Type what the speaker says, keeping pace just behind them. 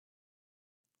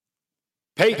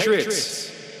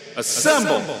Patriots,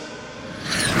 assemble!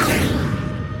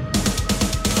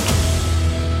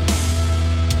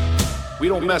 We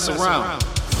don't mess around.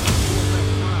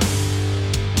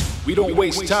 We don't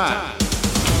waste time.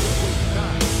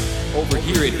 Over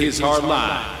here at His Hard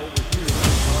Line.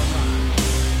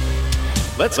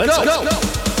 Let's go!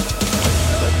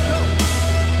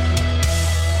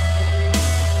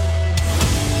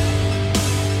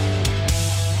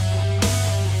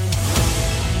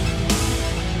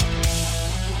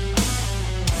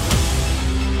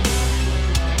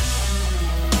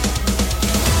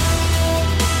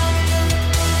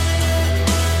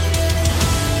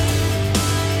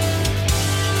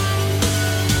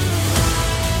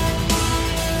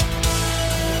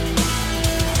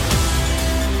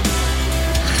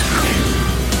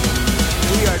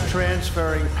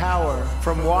 Transferring power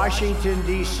from Washington,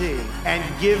 D.C. and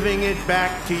giving it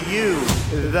back to you,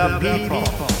 the people.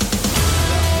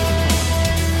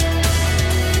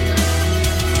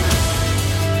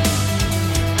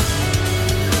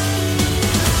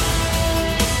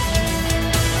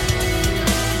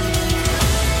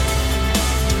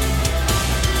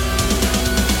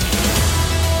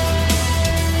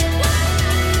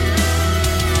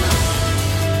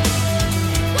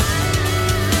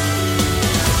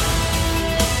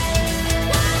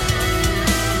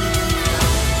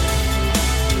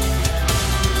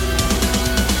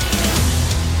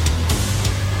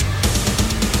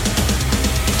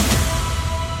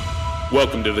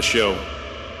 Welcome to the show.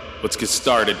 Let's get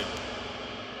started.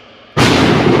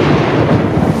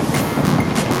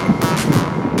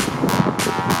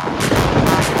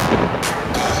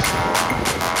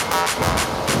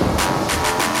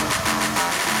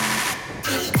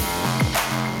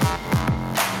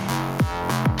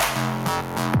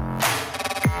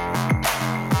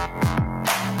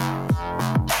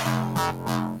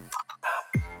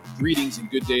 Greetings and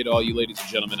good day to all you ladies and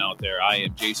gentlemen out there. I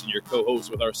am Jason, your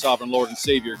co-host, with our sovereign Lord and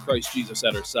Savior, Christ Jesus,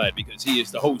 at our side, because he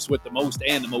is the host with the most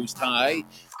and the most high.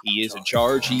 He is in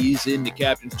charge. He is in the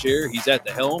captain's chair. He's at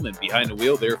the helm and behind the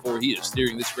wheel. Therefore, he is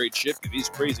steering this great ship through these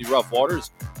crazy rough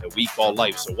waters that we call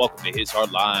life. So welcome to His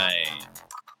Hard Line.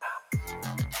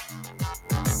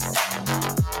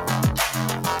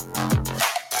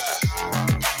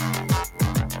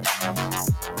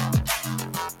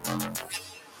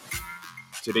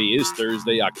 Today is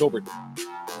Thursday, October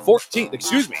 14th.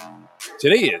 Excuse me.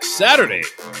 Today is Saturday,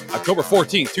 October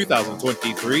 14th,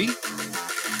 2023.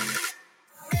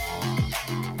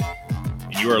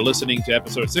 And you are listening to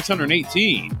episode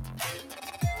 618.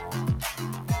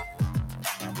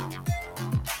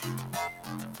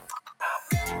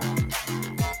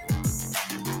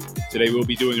 Today we'll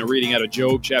be doing a reading out of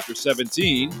Job chapter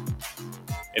 17.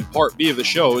 And part B of the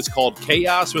show is called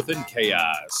Chaos Within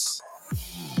Chaos.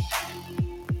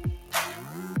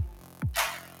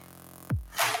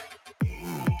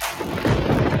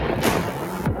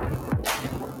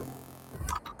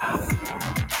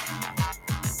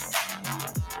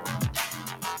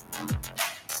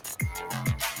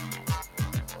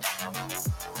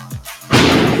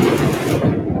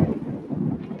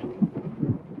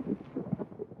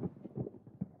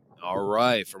 All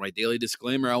right, for my daily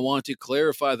disclaimer, I want to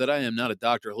clarify that I am not a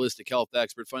doctor, holistic health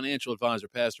expert, financial advisor,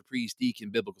 pastor, priest, deacon,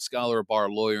 biblical scholar, or bar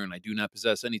lawyer, and I do not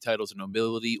possess any titles of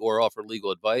nobility or offer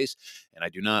legal advice, and I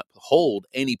do not hold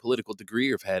any political degree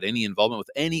or have had any involvement with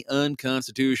any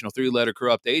unconstitutional three-letter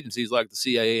corrupt agencies like the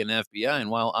CIA and FBI, and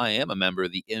while I am a member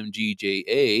of the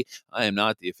MGJA, I am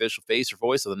not the official face or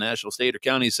voice of the national, state, or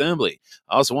county assembly.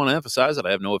 I also want to emphasize that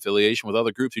I have no affiliation with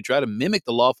other groups who try to mimic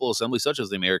the lawful assembly, such as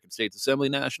the American States Assembly,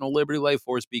 National Liberty, Life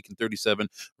Force, Beacon 37,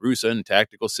 RUSA, and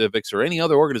Tactical Civics, or any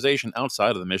other organization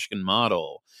outside of the Michigan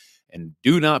model. And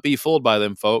do not be fooled by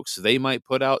them, folks. They might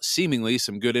put out seemingly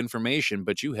some good information,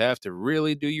 but you have to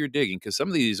really do your digging, because some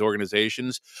of these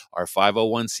organizations are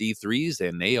 501c3s,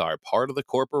 and they are part of the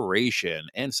corporation.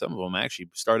 And some of them actually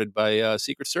started by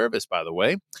Secret Service, by the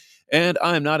way. And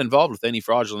I am not involved with any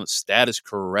fraudulent status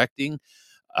correcting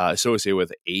associated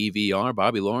with AVR,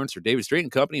 Bobby Lawrence, or David Strait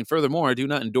and Company. And furthermore, I do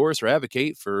not endorse or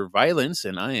advocate for violence,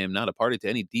 and I am not a party to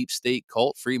any deep state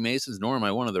cult, Freemasons, nor am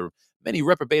I one of the many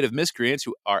reprobative miscreants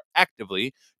who are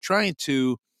actively trying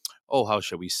to, how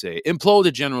shall we say, implode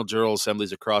the general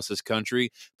assemblies across this country.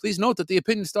 Please note that the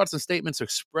opinions, thoughts, and statements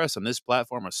expressed on this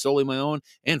platform are solely my own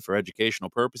and for educational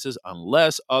purposes,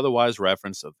 unless otherwise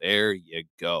referenced. So there you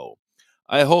go.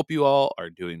 I hope you all are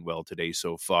doing well today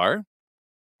so far.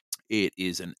 It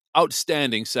is an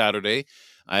outstanding Saturday.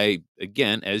 I,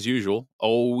 again, as usual,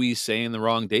 always saying the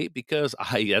wrong date because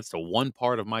that's the one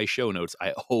part of my show notes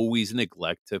I always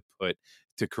neglect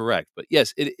to correct. But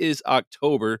yes, it is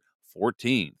October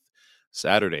 14th.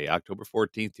 Saturday, October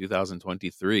 14th,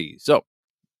 2023. So,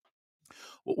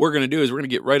 what we're going to do is we're going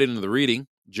to get right into the reading,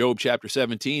 Job chapter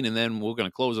 17, and then we're going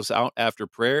to close us out after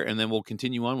prayer, and then we'll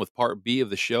continue on with part B of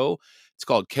the show. It's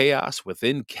called Chaos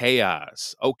Within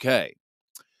Chaos. Okay.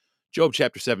 Job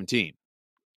chapter 17.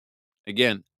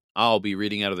 Again, I'll be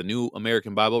reading out of the New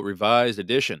American Bible Revised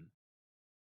Edition.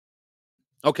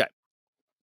 Okay.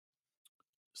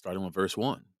 Starting with verse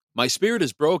 1. My spirit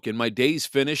is broken, my days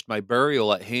finished, my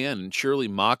burial at hand, and surely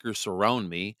mockers surround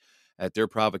me. At their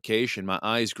provocation, my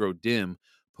eyes grow dim.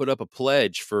 Put up a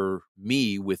pledge for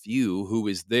me with you, who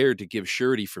is there to give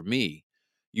surety for me.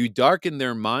 You darken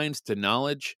their minds to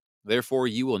knowledge, therefore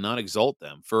you will not exalt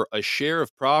them. For a share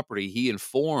of property he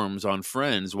informs on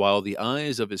friends, while the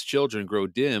eyes of his children grow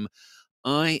dim.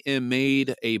 I am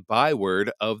made a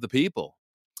byword of the people.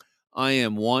 I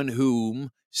am one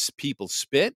whom people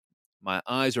spit. My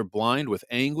eyes are blind with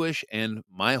anguish, and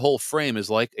my whole frame is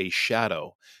like a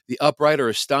shadow. The upright are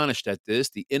astonished at this,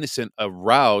 the innocent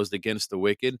aroused against the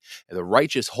wicked, and the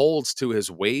righteous holds to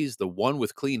his ways. The one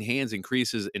with clean hands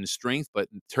increases in strength, but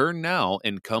turn now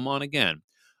and come on again.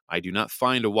 I do not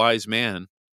find a wise man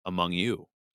among you.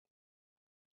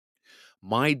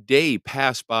 My day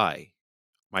passed by.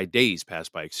 My days pass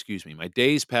by, excuse me. My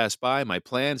days pass by. My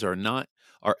plans are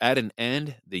at an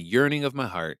end. The yearning of my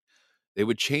heart. They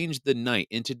would change the night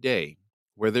into day.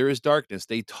 Where there is darkness,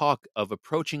 they talk of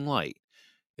approaching light.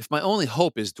 If my only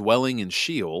hope is dwelling in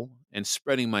Sheol and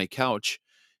spreading my couch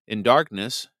in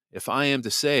darkness, if I am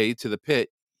to say to the pit,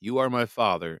 you are my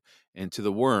father, and to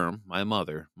the worm, my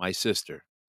mother, my sister,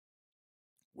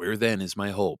 where then is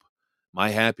my hope, my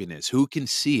happiness? Who can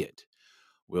see it?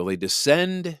 Will they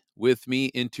descend with me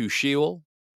into Sheol?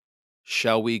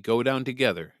 Shall we go down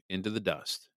together into the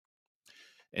dust?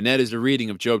 And that is the reading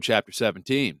of Job chapter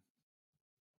 17.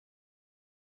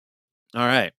 All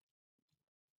right.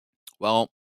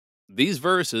 Well, these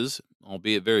verses,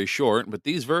 albeit very short, but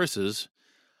these verses,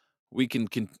 we can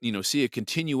see a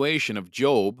continuation of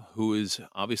Job, who is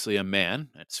obviously a man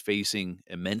that's facing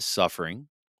immense suffering,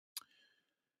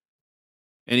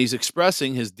 and he's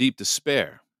expressing his deep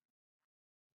despair.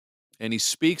 And he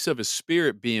speaks of his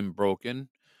spirit being broken,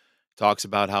 talks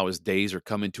about how his days are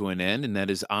coming to an end and that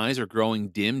his eyes are growing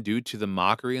dim due to the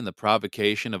mockery and the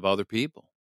provocation of other people.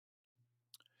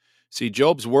 See,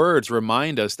 Job's words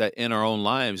remind us that in our own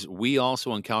lives, we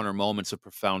also encounter moments of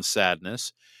profound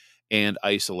sadness and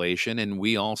isolation, and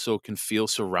we also can feel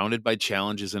surrounded by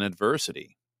challenges and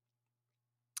adversity.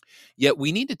 Yet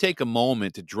we need to take a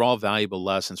moment to draw valuable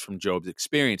lessons from Job's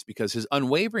experience because his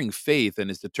unwavering faith and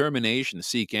his determination to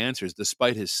seek answers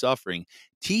despite his suffering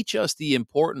teach us the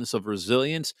importance of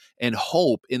resilience and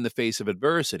hope in the face of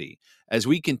adversity. As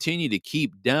we continue to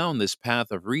keep down this path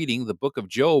of reading the book of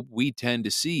Job, we tend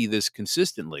to see this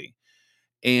consistently.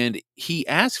 And he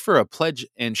asks for a pledge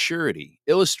and surety,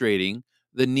 illustrating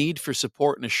the need for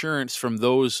support and assurance from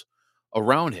those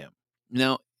around him.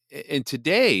 Now, in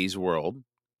today's world,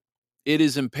 it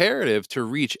is imperative to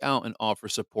reach out and offer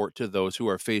support to those who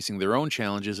are facing their own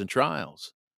challenges and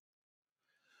trials.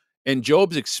 And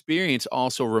Job's experience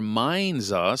also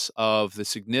reminds us of the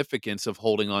significance of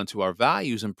holding on to our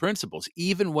values and principles,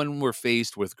 even when we're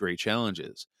faced with great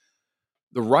challenges.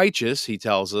 The righteous, he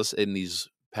tells us in these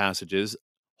passages,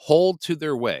 hold to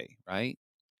their way, right?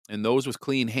 And those with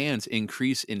clean hands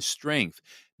increase in strength.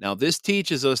 Now, this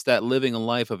teaches us that living a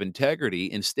life of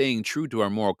integrity and staying true to our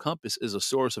moral compass is a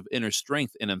source of inner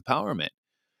strength and empowerment.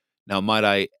 Now, might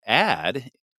I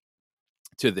add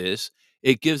to this,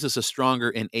 it gives us a stronger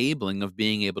enabling of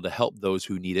being able to help those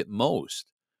who need it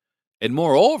most. And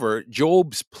moreover,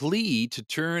 Job's plea to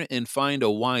turn and find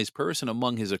a wise person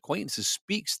among his acquaintances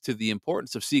speaks to the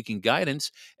importance of seeking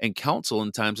guidance and counsel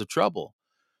in times of trouble.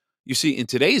 You see, in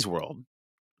today's world,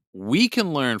 we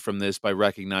can learn from this by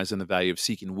recognizing the value of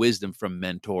seeking wisdom from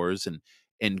mentors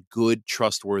and good,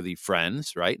 trustworthy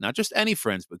friends, right? Not just any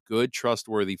friends, but good,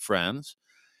 trustworthy friends,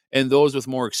 and those with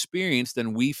more experience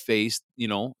than we face,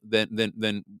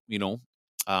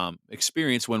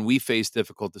 experience when we face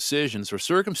difficult decisions or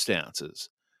circumstances.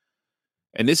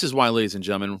 And this is why, ladies and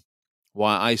gentlemen,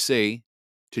 why I say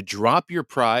to drop your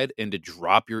pride and to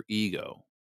drop your ego,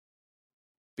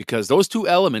 because those two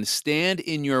elements stand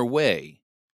in your way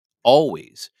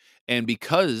always. And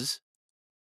because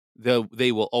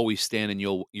they will always stand in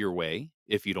your way,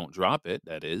 if you don't drop it,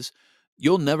 that is,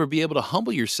 you'll never be able to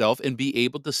humble yourself and be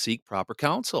able to seek proper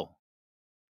counsel.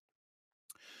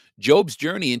 Job's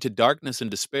journey into darkness and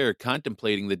despair,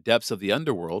 contemplating the depths of the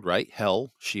underworld, right?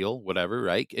 Hell, Sheol, whatever,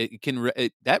 right?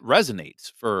 That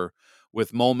resonates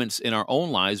with moments in our own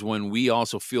lives when we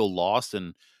also feel lost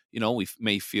and we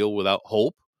may feel without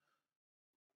hope.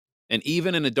 And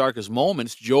even in the darkest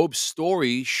moments, Job's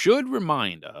story should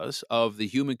remind us of the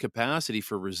human capacity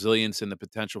for resilience and the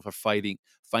potential for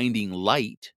finding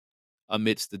light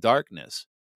amidst the darkness.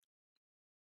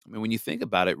 I mean, when you think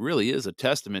about it, it really is a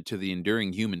testament to the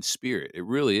enduring human spirit. It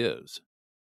really is.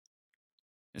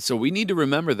 And so we need to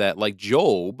remember that, like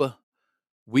Job,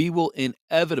 we will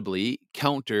inevitably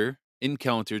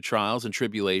encounter trials and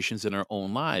tribulations in our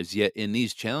own lives. Yet in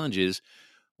these challenges,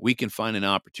 we can find an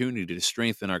opportunity to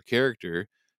strengthen our character,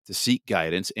 to seek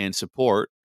guidance and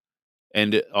support,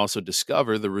 and to also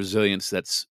discover the resilience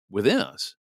that's within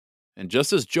us. And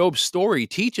just as Job's story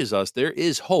teaches us, there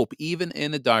is hope even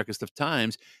in the darkest of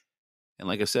times. And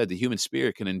like I said, the human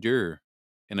spirit can endure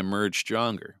and emerge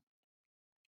stronger.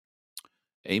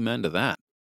 Amen to that.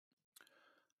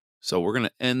 So we're going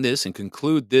to end this and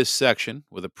conclude this section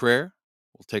with a prayer.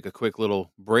 We'll take a quick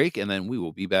little break, and then we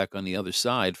will be back on the other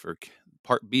side for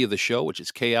part B of the show, which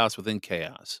is Chaos Within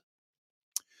Chaos.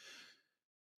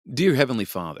 Dear Heavenly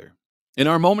Father, in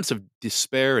our moments of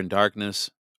despair and darkness,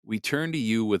 we turn to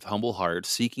you with humble hearts,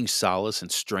 seeking solace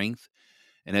and strength.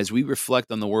 And as we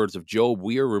reflect on the words of Job,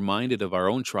 we are reminded of our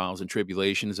own trials and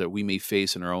tribulations that we may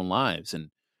face in our own lives. And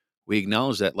we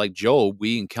acknowledge that, like Job,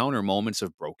 we encounter moments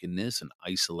of brokenness and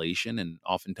isolation and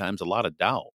oftentimes a lot of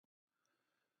doubt.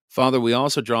 Father, we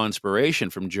also draw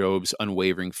inspiration from Job's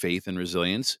unwavering faith and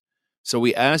resilience. So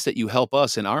we ask that you help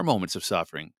us in our moments of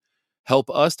suffering. Help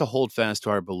us to hold fast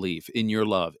to our belief in your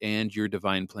love and your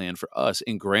divine plan for us,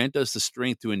 and grant us the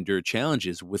strength to endure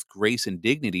challenges with grace and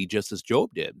dignity, just as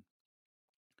Job did.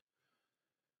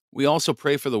 We also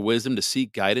pray for the wisdom to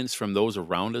seek guidance from those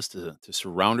around us, to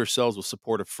surround ourselves with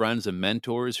supportive friends and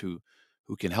mentors who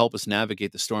can help us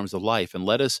navigate the storms of life. And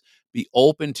let us be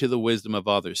open to the wisdom of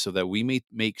others so that we may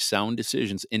make sound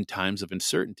decisions in times of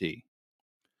uncertainty.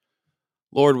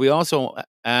 Lord, we also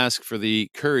ask for the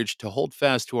courage to hold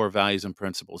fast to our values and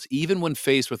principles, even when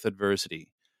faced with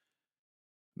adversity.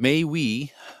 May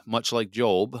we, much like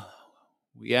Job,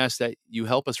 we ask that you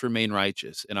help us remain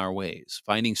righteous in our ways,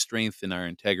 finding strength in our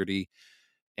integrity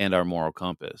and our moral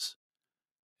compass.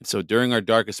 And so during our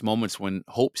darkest moments when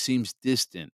hope seems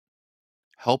distant,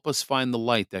 help us find the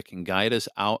light that can guide us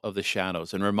out of the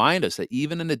shadows and remind us that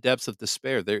even in the depths of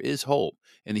despair, there is hope,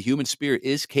 and the human spirit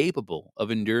is capable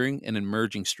of enduring and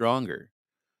emerging stronger.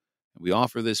 We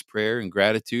offer this prayer in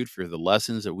gratitude for the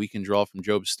lessons that we can draw from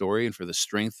Job's story and for the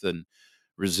strength and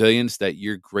resilience that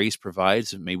your grace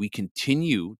provides. And may we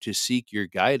continue to seek your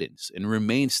guidance and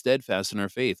remain steadfast in our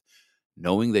faith,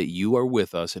 knowing that you are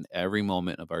with us in every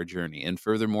moment of our journey. And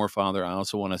furthermore, Father, I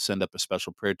also want to send up a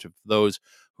special prayer to those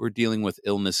who are dealing with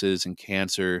illnesses and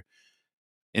cancer,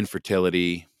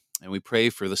 infertility. And we pray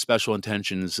for the special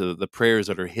intentions, the prayers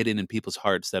that are hidden in people's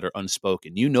hearts that are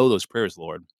unspoken. You know those prayers,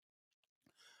 Lord.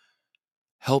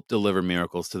 Help deliver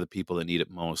miracles to the people that need it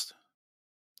most.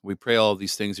 We pray all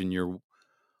these things in your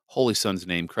Holy Son's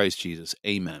name, Christ Jesus.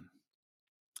 Amen.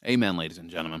 Amen, ladies and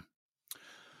gentlemen.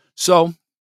 So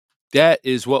that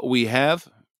is what we have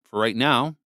for right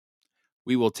now.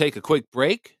 We will take a quick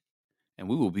break, and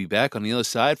we will be back on the other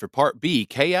side for part B,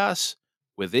 Chaos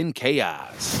Within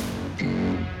Chaos.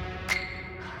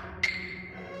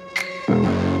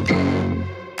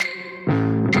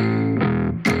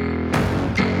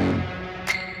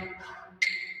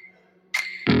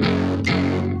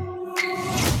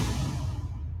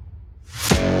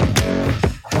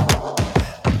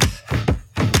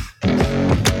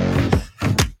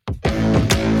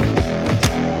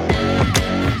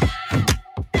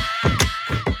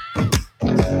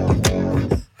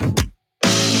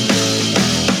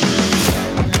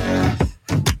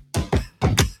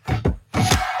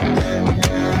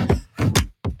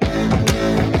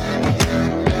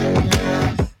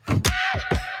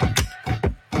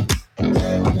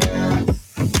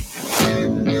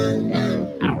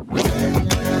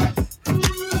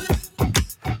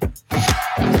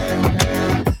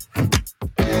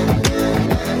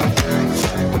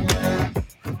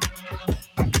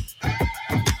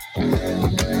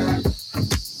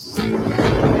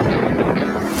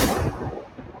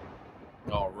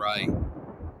 All right.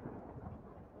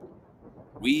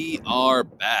 We are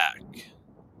back.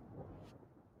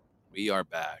 We are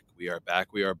back. We are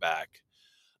back. We are back.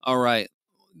 All right.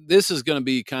 This is going to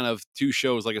be kind of two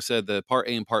shows. Like I said, the part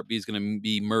A and part B is going to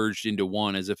be merged into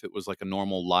one as if it was like a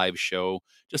normal live show,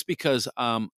 just because,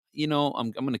 I'm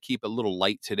going to keep a little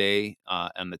light today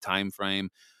on the time frame.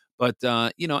 But,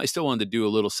 I still wanted to do a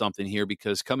little something here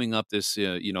because coming up this,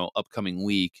 upcoming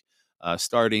week,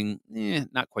 starting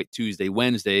not quite Tuesday,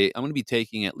 Wednesday, I'm going to be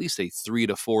taking at least a 3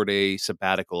 to 4 day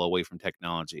sabbatical away from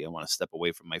technology. I want to step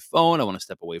away from my phone. I want to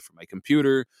step away from my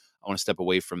computer. I want to step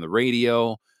away from the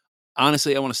radio.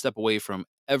 honestly, I want to step away from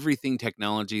everything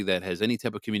technology that has any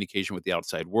type of communication with the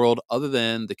outside world other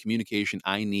than the communication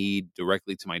I need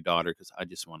directly to my daughter because I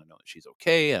just want to know that she's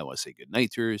okay. I want to say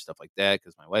goodnight to her, stuff like that.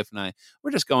 Because my wife and I,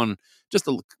 we're just going just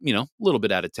little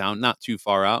bit out of town, not too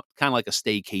far out, kind of like a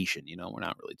staycation. We're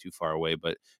not really too far away,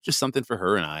 but just something for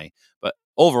her and I. But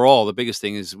overall, the biggest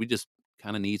thing is we just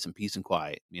kind of need some peace and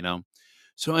quiet.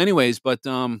 So, anyways, but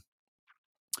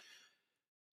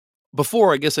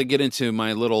before I guess I get into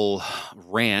my little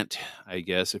rant, I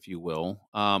guess, if you will,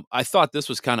 I thought this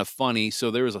was kind of funny.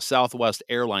 So there was a Southwest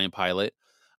airline pilot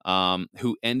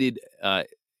who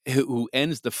who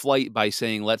ends the flight by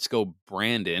saying, "Let's go,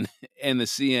 Brandon," and the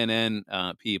CNN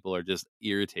people are just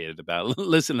irritated about it.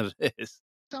 Listen to this.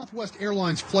 Southwest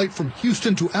Airlines flight from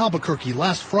Houston to Albuquerque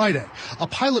last Friday. A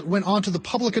pilot went onto the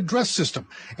public address system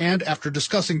and, after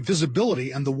discussing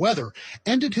visibility and the weather,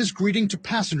 ended his greeting to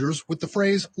passengers with the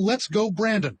phrase, "Let's go,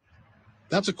 Brandon."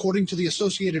 That's according to the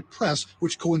Associated Press,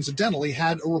 which coincidentally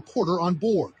had a reporter on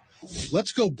board.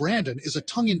 "Let's go, Brandon" is a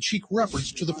tongue-in-cheek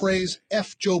reference to the phrase,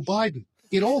 "F Joe Biden."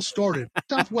 It all started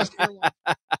Southwest Airlines.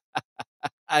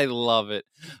 I love it.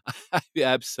 I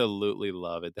absolutely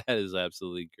love it. That is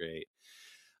absolutely great.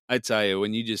 I tell you,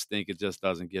 when you just think it just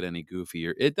doesn't get any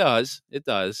goofier, it does. It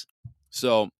does.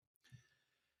 So,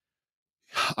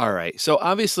 all right. So,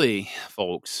 obviously,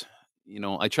 folks,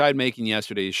 I tried making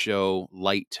yesterday's show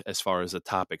light as far as the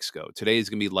topics go. Today is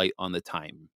going to be light on the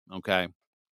time. Okay.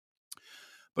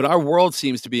 But our world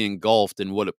seems to be engulfed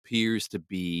in what appears to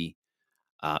be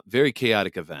very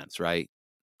chaotic events, right?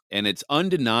 And it's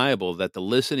undeniable that the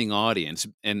listening audience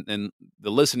and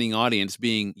the listening audience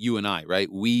being you and I, right?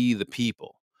 We, the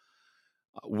people,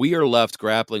 we are left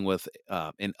grappling with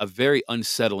a very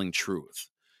unsettling truth.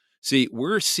 See,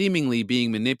 we're seemingly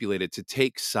being manipulated to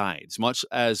take sides, much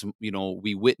as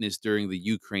we witnessed during the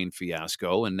Ukraine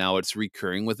fiasco, and now it's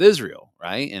recurring with Israel,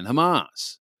 right, and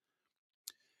Hamas.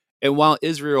 And while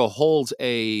Israel holds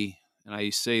and I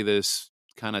say this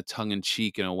kind of tongue in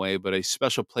cheek in a way, but a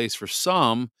special place for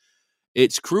some,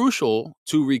 it's crucial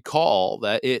to recall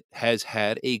that it has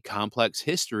had a complex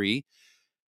history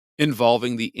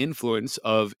involving the influence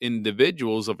of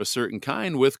individuals of a certain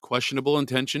kind with questionable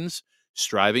intentions,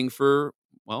 striving for,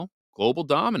 well, global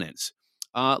dominance.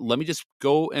 Let me just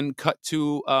go and cut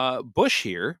to Bush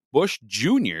here. Bush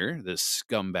Jr., the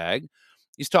scumbag.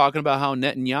 He's talking about how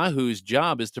Netanyahu's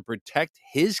job is to protect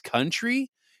his country.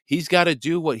 He's got to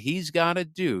do what he's got to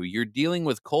do. You're dealing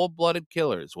with cold blooded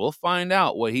killers. We'll find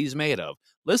out what he's made of.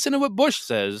 Listen to what Bush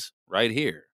says right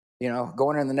here.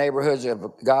 Going in the neighborhoods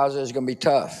of Gaza is going to be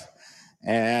tough.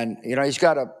 And, he's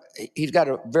got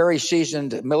a very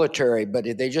seasoned military, but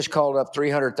they just called up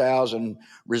 300,000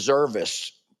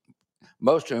 reservists.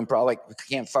 Most of them probably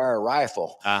can't fire a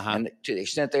rifle. And to the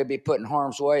extent they'd be put in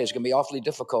harm's way, it's going to be awfully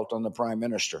difficult on the prime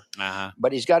minister.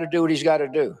 But he's got to do what he's got to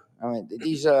do. I mean,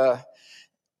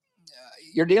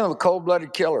 you're dealing with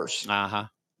cold-blooded killers.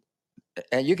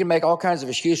 And you can make all kinds of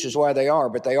excuses why they are,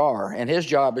 but they are. And his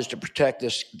job is to protect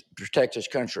this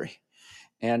country.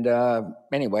 And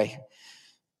anyway,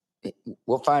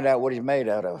 we'll find out what he's made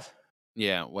out of.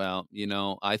 Yeah, well,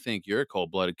 I think you're a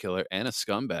cold-blooded killer and a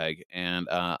scumbag, and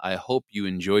I hope you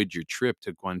enjoyed your trip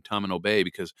to Guantanamo Bay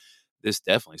because this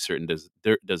definitely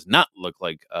does not look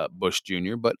like Bush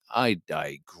Jr. But I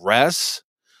digress.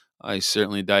 I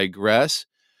certainly digress.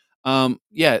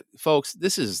 Yeah, folks,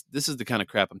 this is the kind of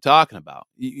crap I'm talking about.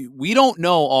 We don't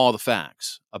know all the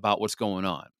facts about what's going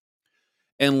on,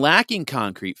 and lacking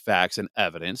concrete facts and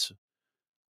evidence,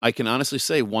 I can honestly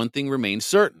say one thing remains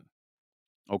certain.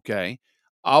 Okay.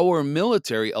 Our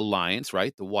military alliance,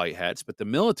 right? The white hats, but the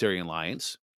military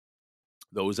alliance,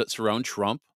 those that surround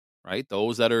Trump, right?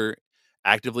 Those that are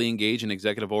actively engaged in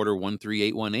Executive Order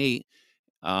 13818,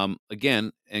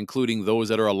 again, including those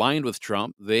that are aligned with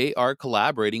Trump, they are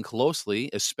collaborating closely,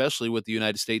 especially with the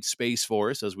United States Space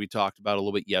Force, as we talked about a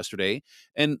little bit yesterday.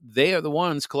 And they are the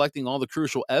ones collecting all the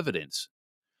crucial evidence.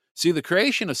 See, the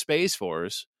creation of Space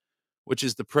Force, which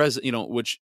is the president,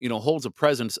 which holds a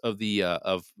presence of the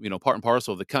part and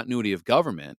parcel of the continuity of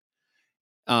government,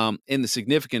 and the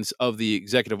significance of the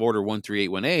Executive Order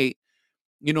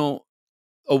 13818.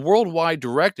 A worldwide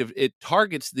directive. It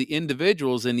targets the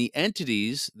individuals and the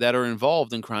entities that are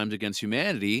involved in crimes against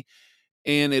humanity,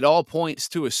 and it all points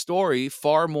to a story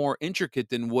far more intricate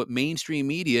than what mainstream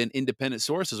media and independent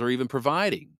sources are even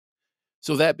providing.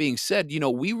 So that being said,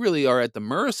 we really are at the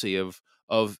mercy of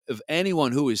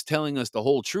anyone who is telling us the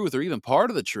whole truth or even part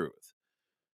of the truth.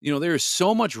 There is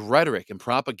so much rhetoric and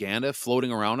propaganda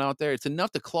floating around out there. It's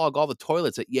enough to clog all the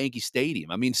toilets at Yankee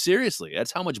Stadium. I mean, seriously,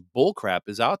 that's how much bullcrap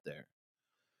is out there.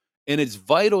 And it's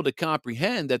vital to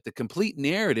comprehend that the complete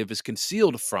narrative is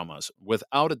concealed from us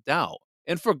without a doubt.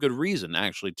 And for good reason,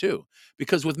 actually, too.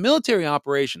 Because with military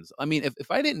operations, I mean,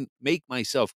 if I didn't make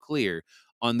myself clear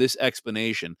on this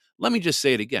explanation, let me just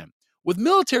say it again. With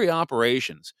military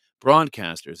operations,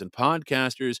 broadcasters and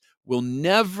podcasters will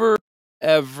never,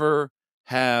 ever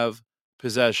have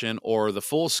possession or the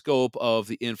full scope of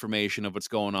the information of what's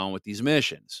going on with these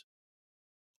missions.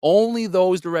 Only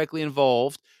those directly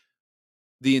involved,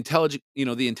 the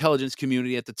intelligence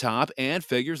community at the top, and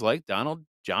figures like Donald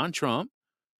John Trump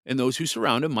and those who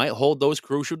surround him might hold those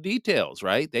crucial details,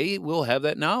 right? They will have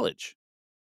that knowledge.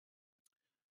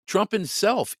 Trump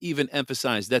himself even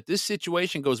emphasized that this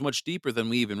situation goes much deeper than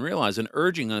we even realize and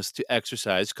urging us to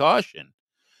exercise caution.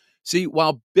 See,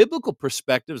 while biblical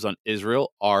perspectives on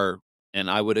Israel are, and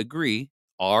I would agree,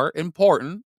 are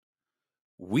important,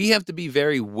 we have to be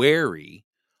very wary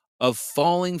of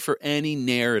falling for any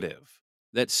narrative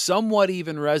that somewhat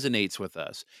even resonates with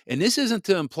us. And this isn't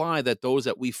to imply that those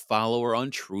that we follow are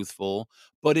untruthful,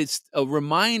 but it's a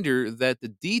reminder that the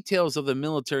details of the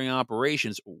military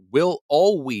operations will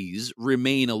always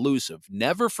remain elusive.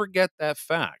 Never forget that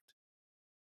fact.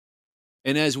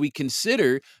 And as we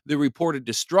consider the reported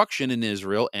destruction in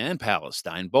Israel and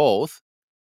Palestine, both,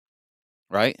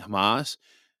 right, Hamas,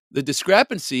 the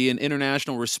discrepancy in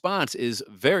international response is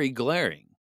very glaring.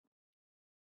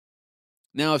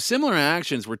 Now, if similar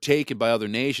actions were taken by other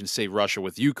nations, say Russia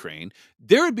with Ukraine,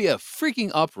 there would be a freaking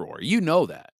uproar. You know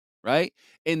that, right?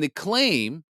 And the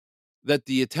claim that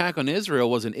the attack on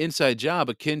Israel was an inside job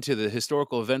akin to the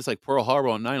historical events like Pearl Harbor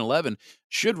on 9/11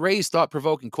 should raise thought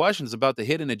provoking questions about the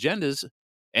hidden agendas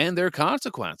and their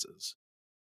consequences.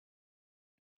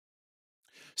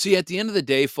 See, at the end of the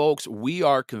day, folks, we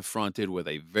are confronted with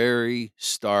a very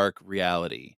stark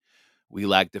reality. We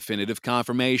lack definitive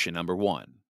confirmation, number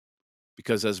one.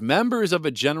 Because as members of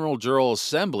a general jural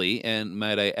assembly, and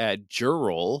might I add,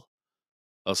 jural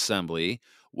assembly,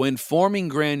 when forming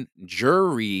grand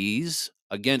juries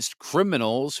against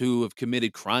criminals who have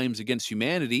committed crimes against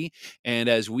humanity, and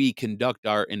as we conduct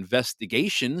our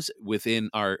investigations within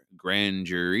our grand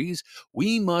juries,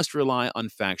 we must rely on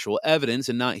factual evidence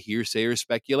and not hearsay or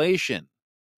speculation.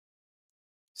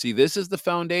 See, this is the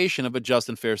foundation of a just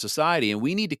and fair society, and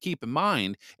we need to keep in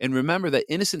mind and remember that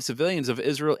innocent civilians of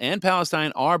Israel and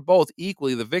Palestine are both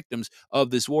equally the victims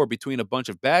of this war between a bunch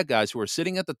of bad guys who are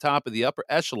sitting at the top of the upper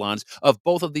echelons of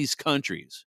both of these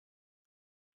countries.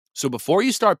 So before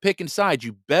you start picking sides,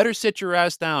 you better sit your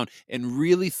ass down and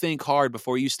really think hard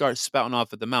before you start spouting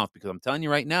off at the mouth, because I'm telling you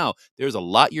right now, there's a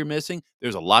lot you're missing.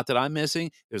 There's a lot that I'm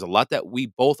missing. There's a lot that we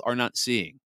both are not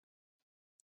seeing.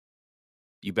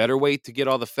 You better wait to get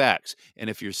all the facts. And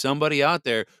if you're somebody out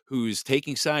there who's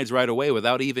taking sides right away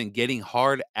without even getting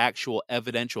hard, actual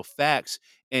evidential facts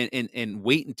and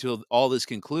wait until all this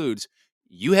concludes,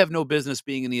 you have no business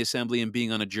being in the assembly and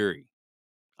being on a jury.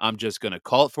 I'm just going to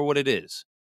call it for what it is.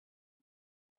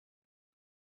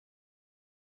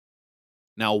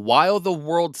 Now, while the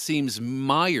world seems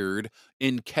mired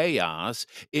in chaos,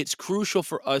 it's crucial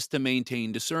for us to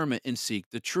maintain discernment and seek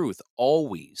the truth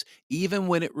always, even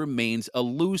when it remains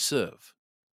elusive.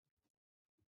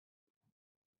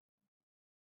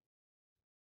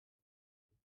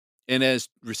 And as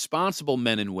responsible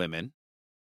men and women,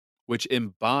 which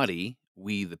embody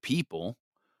we the people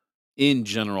in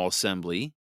General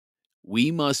Assembly,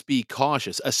 we must be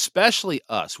cautious, especially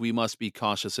us. We must be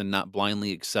cautious and not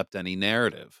blindly accept any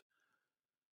narrative.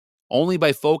 Only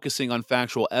by focusing on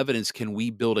factual evidence can we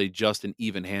build a just and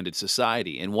even handed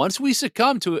society. And once we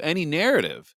succumb to any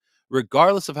narrative,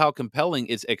 regardless of how compelling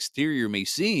its exterior may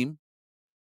seem,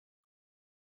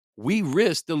 we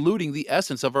risk diluting the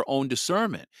essence of our own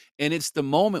discernment. And it's the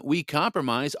moment we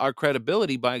compromise our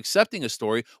credibility by accepting a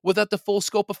story without the full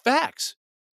scope of facts,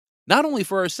 not only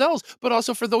for ourselves, but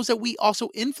also for those that we also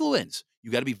influence.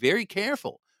 You got to be very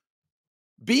careful.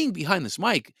 Being behind this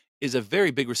mic is a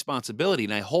very big responsibility,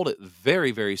 and I hold it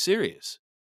very, very serious.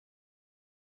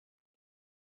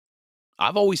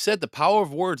 I've always said the power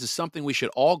of words is something we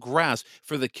should all grasp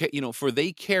for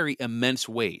they carry immense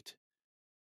weight.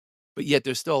 But yet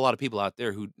there's still a lot of people out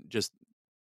there who just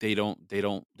they don't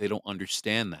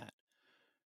understand that.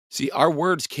 See, our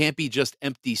words can't be just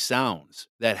empty sounds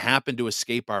that happen to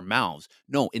escape our mouths.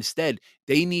 No, instead,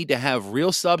 they need to have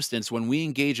real substance when we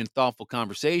engage in thoughtful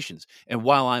conversations. And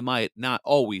while I might not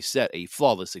always set a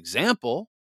flawless example,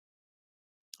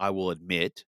 I will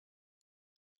admit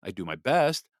I do my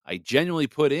best. I genuinely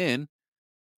put in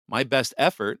my best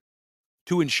effort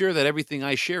to ensure that everything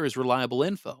I share is reliable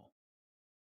info.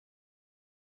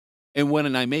 And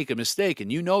when I make a mistake,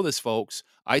 and you know this, folks,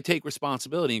 I take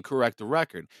responsibility and correct the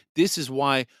record. This is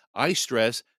why I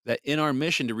stress that in our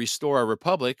mission to restore our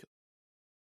republic,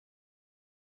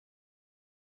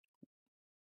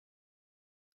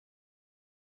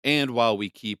 and while we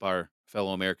keep our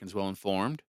fellow Americans well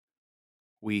informed,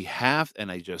 we have,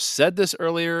 and I just said this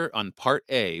earlier on part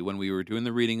A when we were doing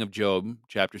the reading of Job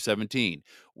chapter 17,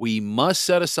 we must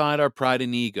set aside our pride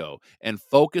and ego and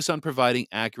focus on providing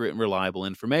accurate and reliable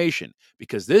information,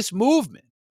 because this movement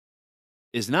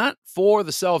is not for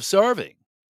the self-serving,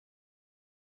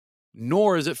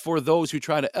 nor is it for those who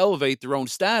try to elevate their own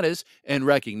status and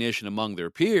recognition among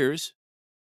their peers.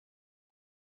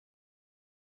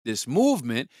 This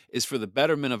movement is for the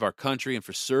betterment of our country and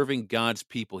for serving God's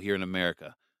people here in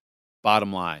America.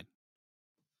 Bottom line.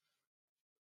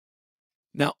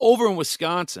 Now, over in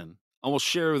Wisconsin, I will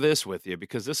share this with you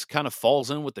because this kind of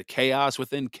falls in with the chaos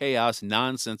within chaos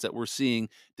nonsense that we're seeing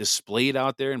displayed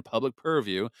out there in public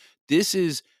purview. This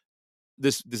is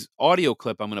this audio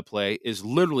clip I'm going to play is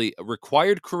literally a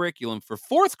required curriculum for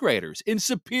fourth graders in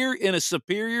a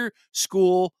superior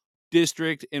school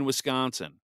district in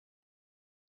Wisconsin,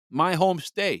 my home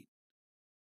state.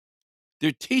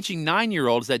 They're teaching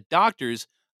 9-year-olds that doctors,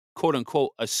 quote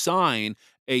unquote, assign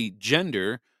a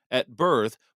gender at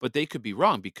birth, but they could be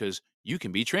wrong because you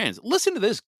can be trans. Listen to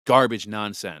this garbage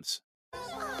nonsense.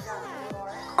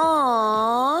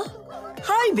 Aww.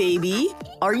 Hi, baby.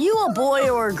 Are you a boy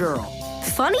or a girl?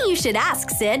 Funny you should ask,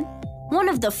 Sid. One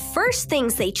of the first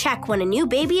things they check when a new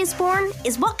baby is born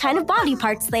is what kind of body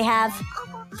parts they have.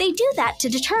 They do that to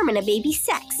determine a baby's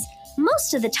sex.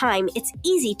 Most of the time, it's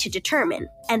easy to determine,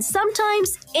 and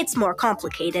sometimes it's more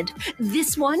complicated.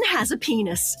 This one has a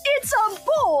penis. It's a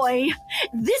boy.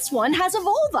 This one has a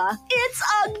vulva. It's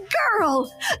a girl.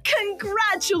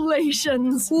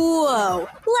 Congratulations. Whoa,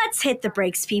 let's hit the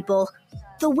brakes, people.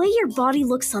 The way your body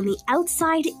looks on the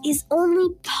outside is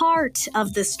only part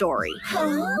of the story.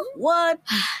 Huh? What?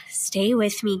 Stay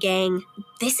with me, gang.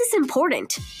 This is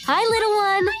important. Hi, little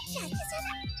one.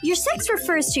 Your sex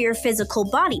refers to your physical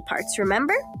body parts,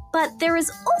 remember? But there is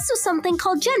also something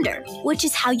called gender, which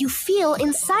is how you feel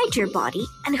inside your body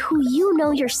and who you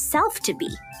know yourself to be.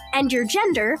 And your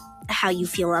gender, how you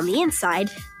feel on the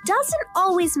inside, doesn't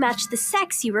always match the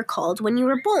sex you were called when you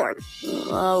were born.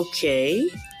 Okay.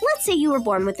 Let's say you were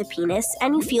born with a penis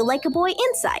and you feel like a boy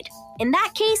inside. In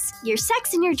that case, your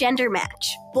sex and your gender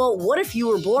match. But what if you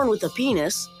were born with a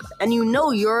penis and you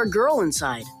know you're a girl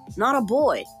inside, not a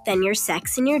boy? Then your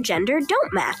sex and your gender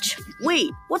don't match.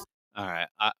 Wait, what? All right,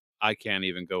 I can't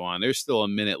even go on. There's still a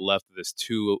minute left of this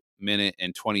 2 minute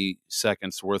and 20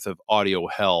 seconds worth of audio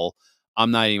hell.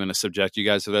 I'm not even going to subject you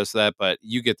guys to this, that, but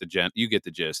you get the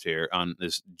gist here on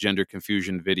this gender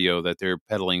confusion video that they're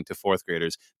peddling to fourth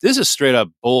graders. This is straight up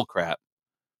bull crap.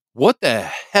 What the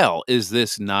hell is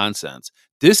this nonsense?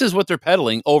 This is what they're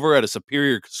peddling over at a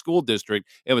superior school district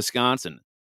in Wisconsin.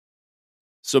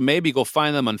 So maybe go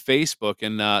find them on Facebook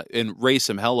and raise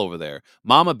some hell over there.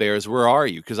 Mama Bears, where are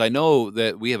you? Because I know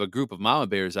that we have a group of Mama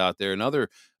Bears out there and other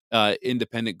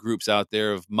independent groups out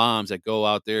there of moms that go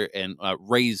out there and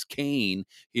raise Cain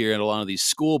here at a lot of these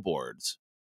school boards.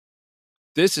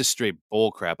 This is straight bull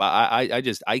crap.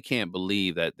 I can't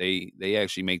believe that they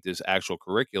actually make this actual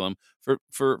curriculum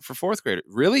for fourth graders.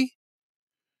 Really?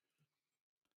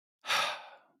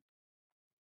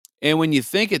 And when you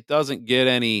think it doesn't get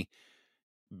any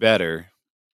better,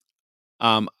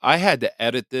 I had to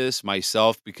edit this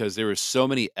myself because there were so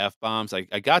many F-bombs.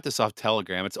 I got this off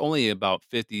Telegram. It's only about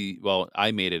 50. Well,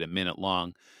 I made it a minute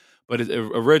long, but the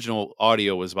original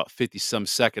audio was about 50 some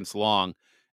seconds long.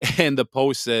 And the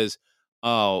post says,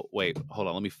 oh, wait, hold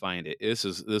on. Let me find it. This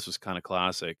was kind of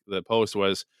classic. The post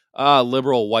was,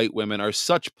 liberal white women are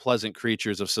such pleasant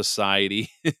creatures of society.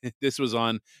 This was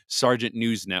on Sergeant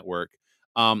News Network.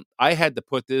 I had to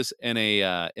put this in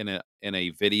a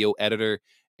video editor,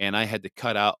 and I had to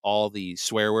cut out all the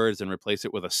swear words and replace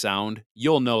it with a sound.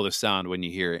 You'll know the sound when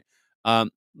you hear it.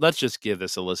 Let's just give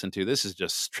this a listen to. This is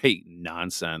just straight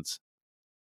nonsense.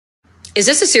 Is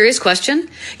this a serious question?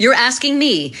 You're asking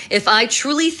me if I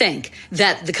truly think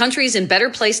that the country is in a better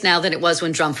place now than it was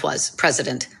when Trump was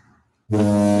president.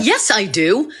 Yes, I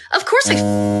do. Of course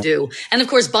I do. And of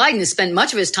course, Biden has spent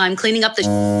much of his time cleaning up the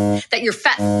that your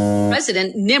fat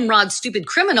president, Nimrod, stupid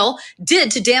criminal,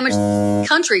 did to damage the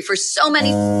country for so many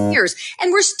years.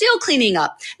 And we're still cleaning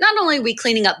up. Not only are we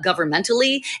cleaning up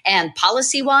governmentally and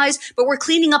policy-wise, but we're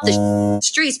cleaning up the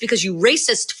streets because you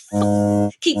racist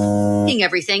keep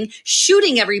everything,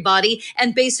 shooting everybody,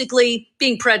 and basically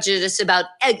being prejudiced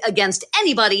against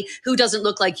anybody who doesn't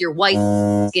look like your white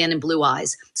skin and blue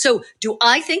eyes. So do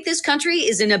I think this country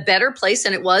is in a better place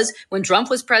than it was when Trump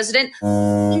was president?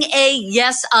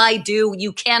 Yes, I do.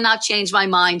 You cannot change my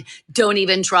mind. Don't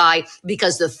even try,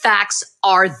 because the facts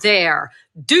are there.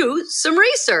 Do some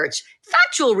research,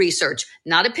 factual research,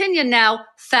 not opinion now,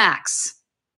 facts.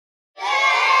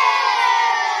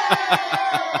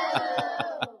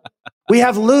 We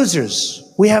have losers.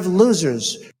 We have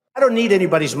losers. I don't need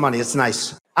anybody's money. It's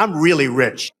nice. I'm really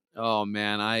rich. Oh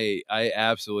man, I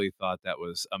absolutely thought that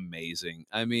was amazing.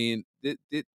 I mean, and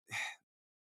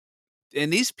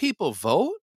these people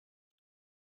vote?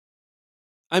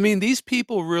 I mean, these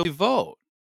people really vote.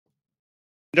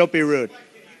 Don't be rude.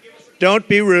 Don't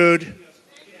be rude.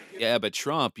 Yeah, but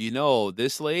Trump,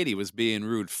 this lady was being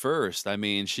rude first. I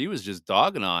mean, she was just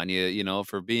dogging on you,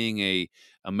 for being a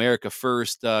America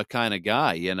first kind of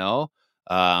guy,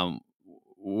 Um,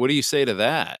 what do you say to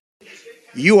that?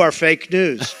 You are fake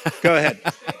news. Go ahead.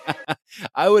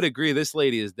 I would agree. This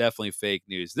lady is definitely fake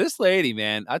news. This lady,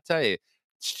 man, I tell you,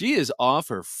 she is off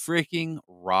her freaking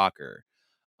rocker.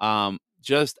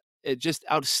 Just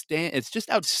outstanding. It's just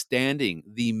outstanding.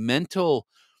 The mental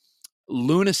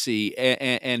lunacy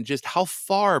and just how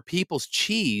far people's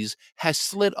cheese has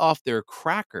slid off their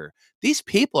cracker. These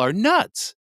people are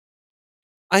nuts.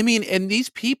 I mean, and these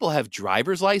people have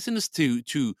driver's license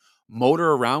to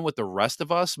motor around with the rest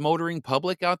of us motoring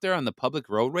public out there on the public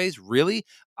roadways. Really?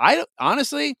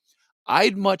 Honestly,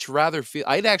 I'd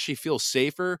actually feel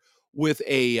safer with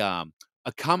a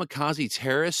kamikaze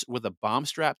terrorist with a bomb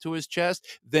strapped to his chest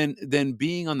than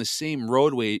being on the same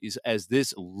roadways as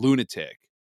this lunatic.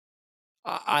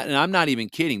 And I'm not even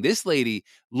kidding. This lady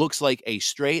looks like a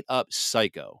straight up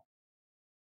psycho.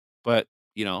 But,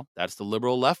 that's the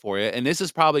liberal left for you. And this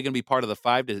is probably going to be part of the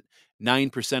 5 to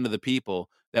 9% of the people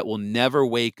that will never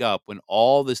wake up when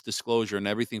all this disclosure and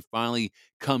everything finally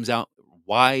comes out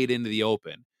wide into the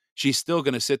open. She's still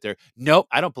going to sit there. Nope,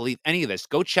 I don't believe any of this.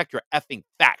 Go check your effing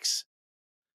facts.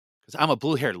 Because I'm a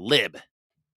blue-haired lib.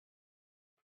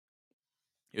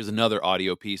 Here's another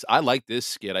audio piece. I like this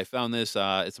skit. I found this.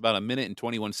 It's about 1 minute and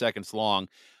 21 seconds long.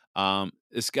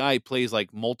 This guy plays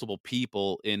like multiple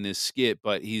people in this skit,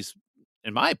 but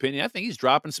in my opinion, I think he's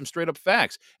dropping some straight up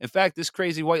facts. In fact, this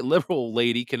crazy white liberal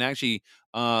lady can actually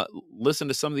listen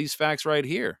to some of these facts right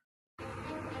here.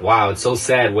 Wow, it's so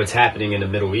sad what's happening in the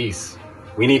Middle East.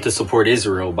 We need to support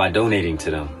Israel by donating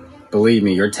to them. Believe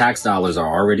me, your tax dollars are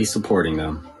already supporting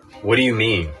them. What do you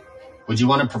mean? Would you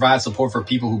want to provide support for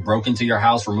people who broke into your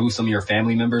house, removed some of your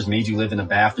family members, made you live in the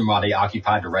bathroom while they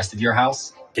occupied the rest of your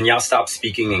house? Can y'all stop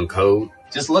speaking in code?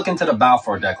 Just look into the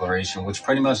Balfour Declaration, which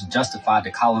pretty much justified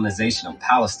the colonization of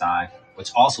Palestine, which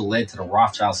also led to the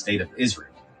Rothschild state of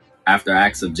Israel. After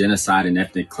acts of genocide and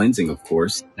ethnic cleansing, of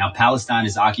course. Now, Palestine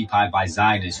is occupied by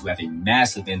Zionists who have a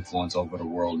massive influence over the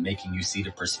world, making you see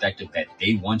the perspective that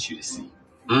they want you to see.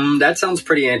 That sounds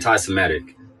pretty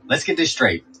anti-Semitic. Let's get this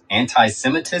straight.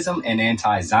 Anti-Semitism and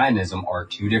anti-Zionism are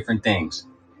two different things.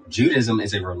 Judaism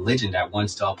is a religion that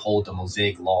wants to uphold the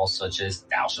Mosaic laws such as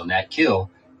thou shalt not kill,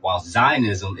 while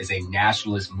Zionism is a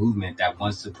nationalist movement that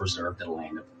wants to preserve the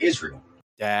land of Israel.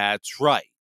 That's right.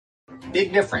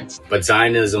 Big difference. But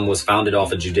Zionism was founded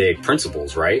off of Judaic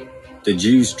principles, right? The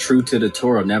Jews, true to the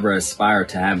Torah, never aspired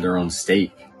to have their own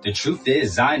state. The truth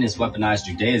is, Zionists weaponized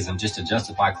Judaism just to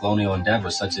justify colonial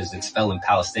endeavors such as expelling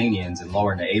Palestinians and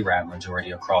lowering the Arab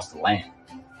majority across the land.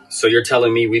 So you're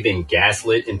telling me we've been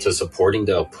gaslit into supporting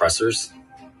the oppressors?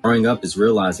 Growing up is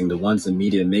realizing the ones the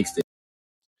media makes the...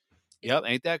 Yep,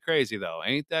 ain't that crazy, though.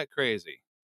 Ain't that crazy?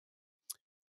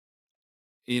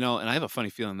 And I have a funny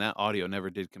feeling that audio never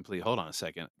did complete. Hold on a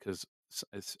second, because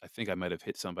I think I might have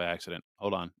hit some by accident.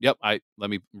 Hold on. Yep, let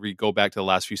me go back to the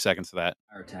last few seconds of that.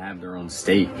 To have their own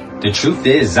state. The truth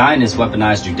is, Zionists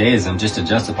weaponized Judaism just to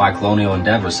justify colonial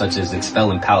endeavors such as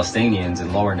expelling Palestinians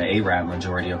and lowering the Arab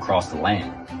majority across the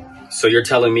land. So you're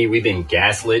telling me we've been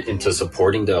gaslit into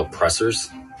supporting the oppressors?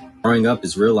 Growing up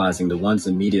is realizing the ones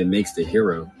the media makes the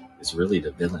hero is really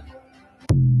the villain.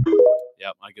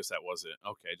 Yep, I guess that was it.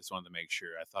 Okay, I just wanted to make sure.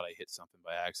 I thought I hit something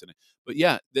by accident. But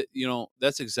yeah,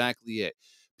 that's exactly it.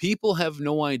 People have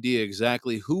no idea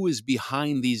exactly who is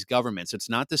behind these governments. It's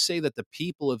not to say that the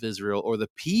people of Israel or the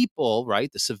people,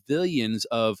 right, the civilians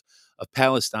of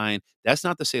Palestine, that's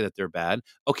not to say that they're bad.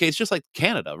 Okay, it's just like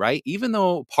Canada, right? Even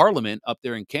though Parliament up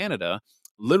there in Canada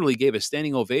literally gave a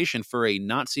standing ovation for a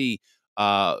Nazi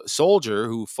soldier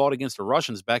who fought against the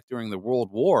Russians back during the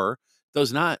World War,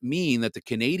 does not mean that the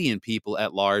Canadian people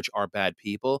at large are bad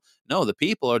people. No, the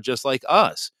people are just like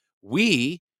us.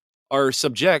 We are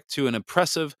subject to an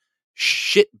oppressive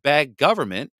shitbag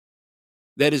government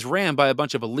that is ran by a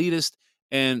bunch of elitists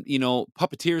and,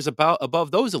 puppeteers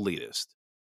above those elitists.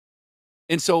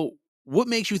 And so what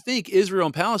makes you think Israel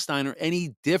and Palestine are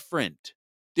any different?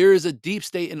 There is a deep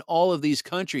state in all of these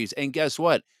countries. And guess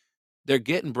what? They're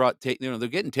getting they're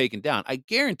getting taken down. I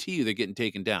guarantee you they're getting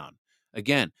taken down.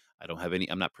 Again,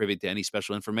 I'm not privy to any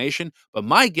special information, but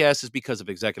my guess is because of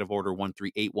Executive Order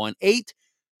 13818,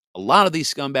 a lot of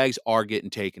these scumbags are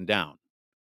getting taken down.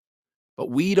 But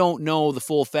we don't know the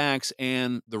full facts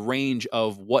and the range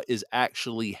of what is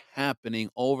actually happening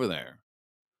over there.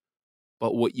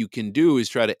 But what you can do is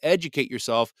try to educate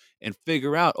yourself and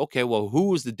figure out, okay, well, who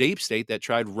was the deep state that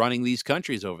tried running these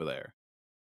countries over there?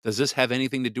 Does this have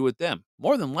anything to do with them?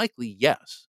 More than likely,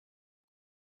 yes.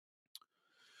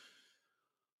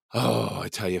 Oh, I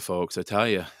tell you, folks,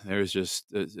 there's just,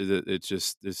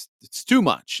 it's too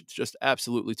much. It's just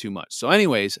absolutely too much. So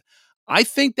anyways, I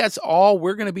think that's all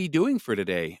we're going to be doing for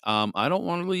today. I don't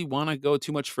really want to go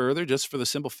too much further, just for the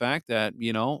simple fact that,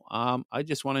 I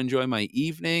just want to enjoy my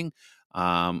evening.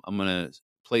 I'm going to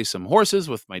play some horses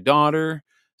with my daughter.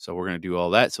 So we're going to do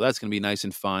all that. So that's going to be nice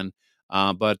and fun.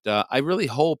 But I really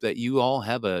hope that you all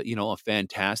have a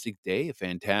fantastic day, a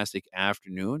fantastic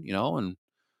afternoon, and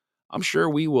I'm sure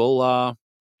we will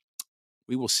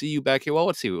see you back here. Well,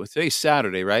 let's see. Today's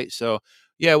Saturday, right? So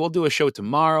yeah, we'll do a show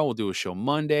tomorrow. We'll do a show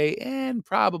Monday, and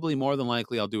probably more than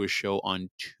likely I'll do a show on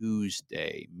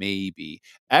Tuesday, maybe.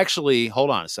 Actually,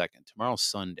 hold on a second. Tomorrow's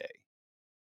Sunday.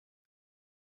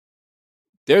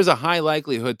 There's a high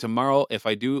likelihood tomorrow, if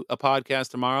I do a podcast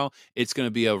tomorrow, it's going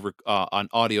to be an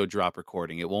audio drop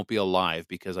recording. It won't be a live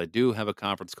because I do have a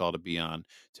conference call to be on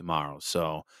tomorrow.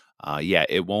 So yeah,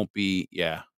 it won't be.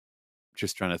 Yeah,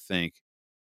 just trying to think.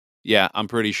 Yeah, I'm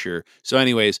pretty sure. So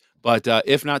anyways, but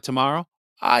if not tomorrow,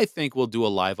 I think we'll do a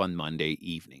live on Monday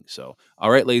evening. So, all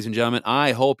right, ladies and gentlemen,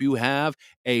 I hope you have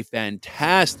a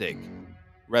fantastic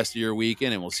rest of your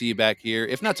weekend, and we'll see you back here,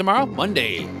 if not tomorrow,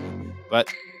 Monday.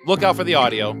 But look out for the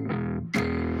audio.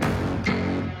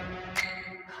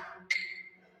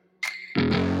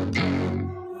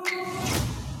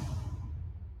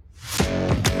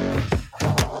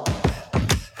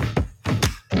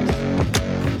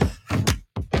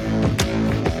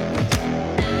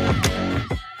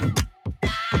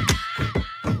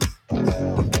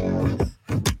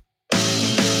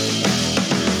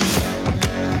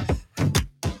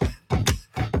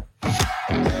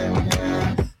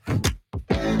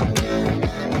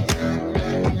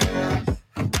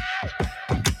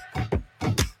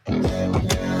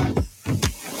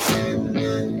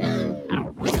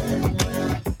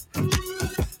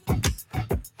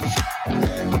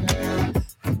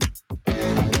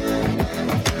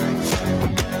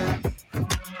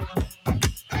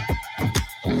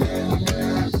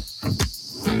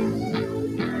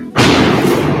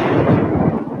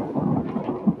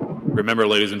 Remember,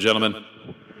 ladies and gentlemen,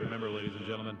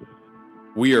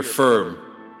 we are firm,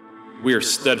 we are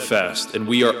steadfast, and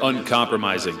we are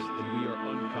uncompromising.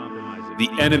 The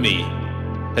enemy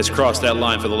has crossed that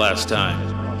line for the last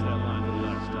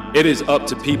time. It is up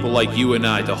to people like you and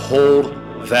I to hold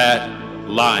that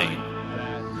line.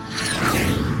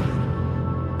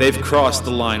 They've crossed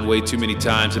the line way too many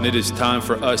times, and it is time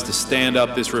for us to stand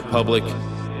up this republic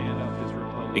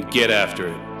and get after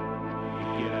it.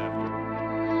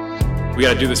 We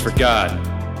got to do this for God.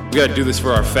 We got to do this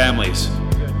for our families.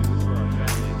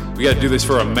 We got to do this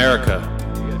for America,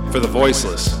 for the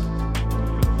voiceless.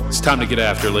 It's time to get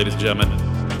after it, ladies and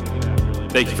gentlemen.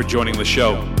 Thank you for joining the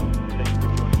show.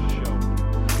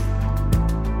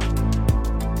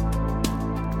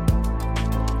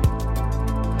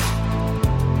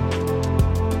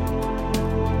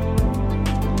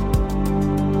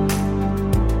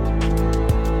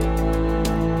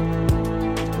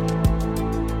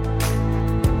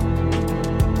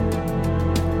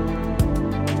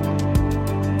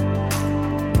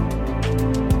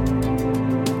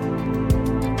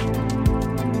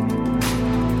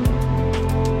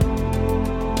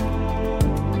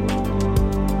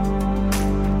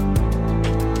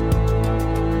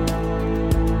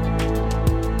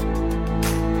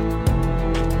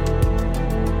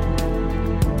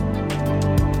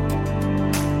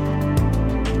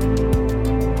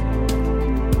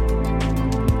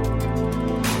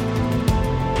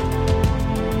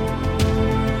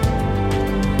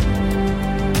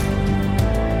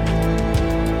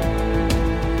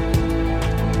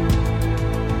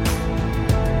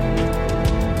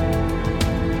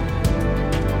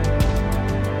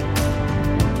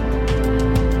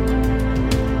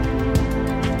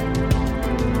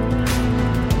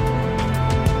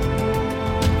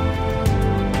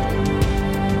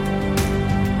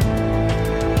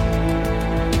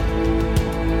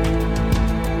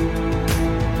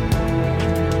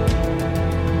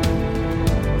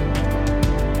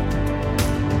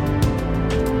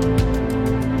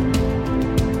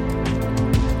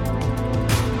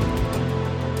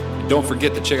 don't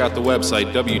forget to check out the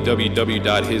website,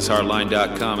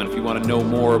 www.hishardline.com. And if you want to know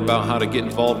more about how to get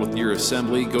involved with your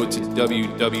assembly, go to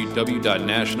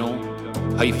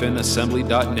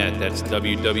www.national-assembly.net. That's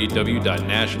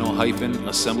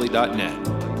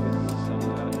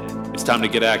www.national-assembly.net. It's time to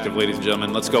get active, ladies and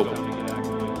gentlemen. Let's go.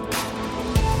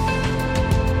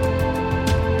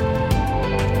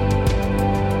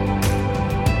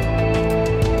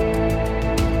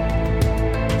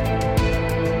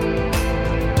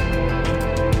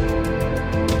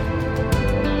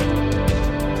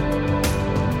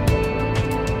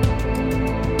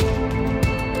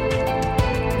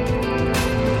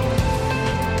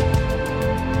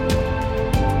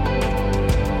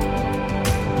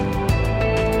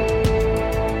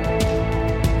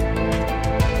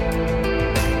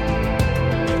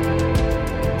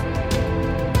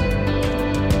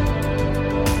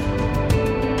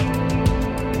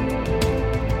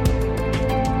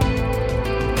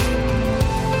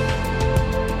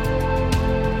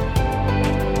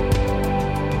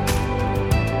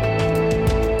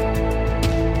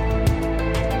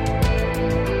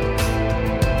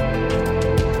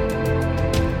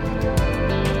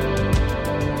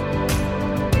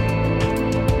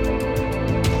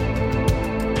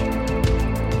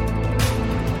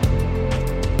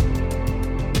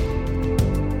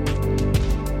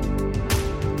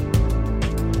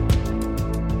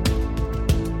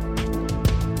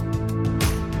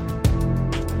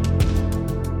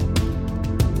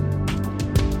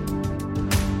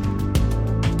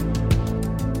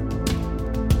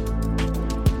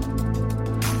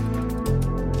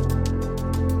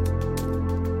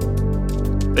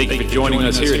 Thank you for joining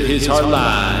us here at His Hard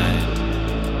Line.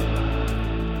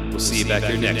 We'll see you back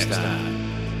here next time.